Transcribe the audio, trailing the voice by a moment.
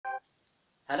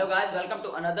Hello guys, welcome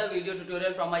to another video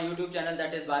tutorial from my YouTube channel,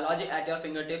 that is Biology at your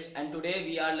fingertips. And today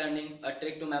we are learning a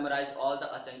trick to memorize all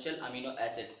the essential amino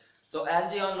acids. So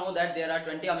as we all know that there are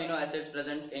 20 amino acids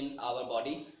present in our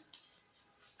body,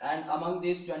 and among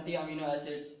these 20 amino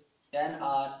acids 10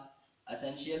 are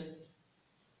essential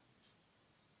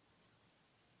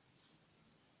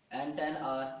and 10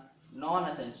 are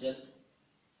non-essential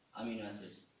amino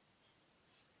acids.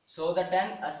 So the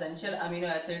 10 essential amino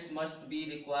acids must be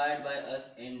required by us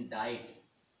in diet,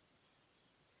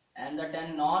 and the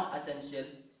 10 non-essential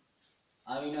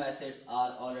amino acids are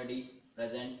already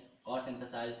present or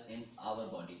synthesized in our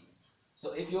body.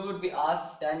 So if you would be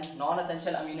asked 10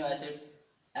 non-essential amino acids,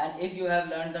 and if you have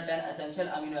learned the 10 essential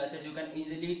amino acids, you can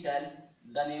easily tell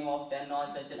the name of 10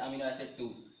 non-essential amino acids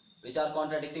too, which are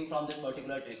contradicting from this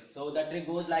particular trick. So the trick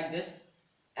goes like this: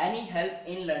 any help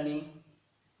in learning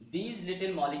these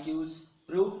little molecules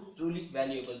proved truly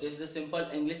valuable. This is a simple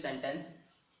English sentence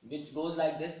which goes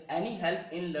like this: any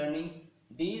help in learning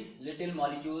these little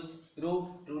molecules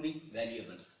proved truly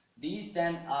valuable. These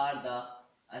 10 are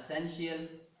the essential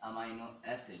amino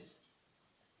acids.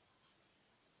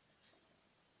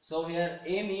 So here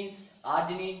A means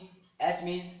arginine, H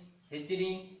means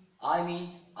histidine, I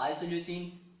means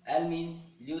isoleucine, L means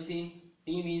leucine,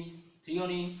 T means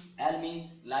threonine, L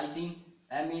means lysine,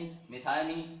 M means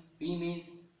methionine, P means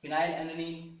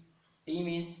phenylalanine, T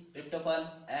means tryptophan,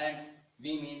 and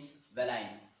V means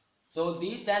valine. So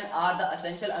these 10 are the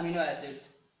essential amino acids.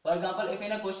 For example, if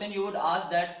in a question you would ask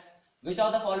that which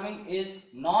of the following is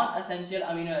non-essential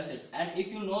amino acid, and if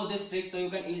you know this trick, so you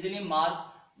can easily mark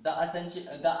the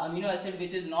amino acid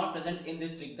which is not present in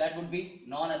this trick, that would be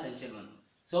non-essential one.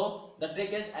 So the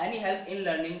trick is any help in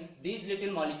learning these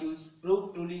little molecules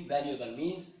prove truly valuable,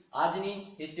 means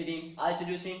arginine, histidine,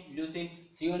 isoleucine, leucine,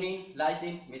 threonine,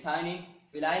 lysine, methionine,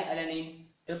 phenylalanine,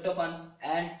 tryptophan,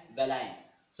 and valine.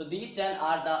 So these 10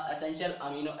 are the essential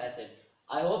amino acids.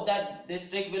 I hope that this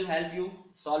trick will help you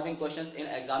solving questions in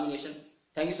examination.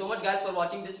 Thank you so much guys for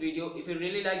watching this video. If you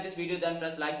really like this video, then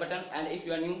press like button, and if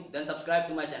you are new, then subscribe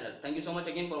to my channel. Thank you so much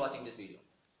again for watching this video.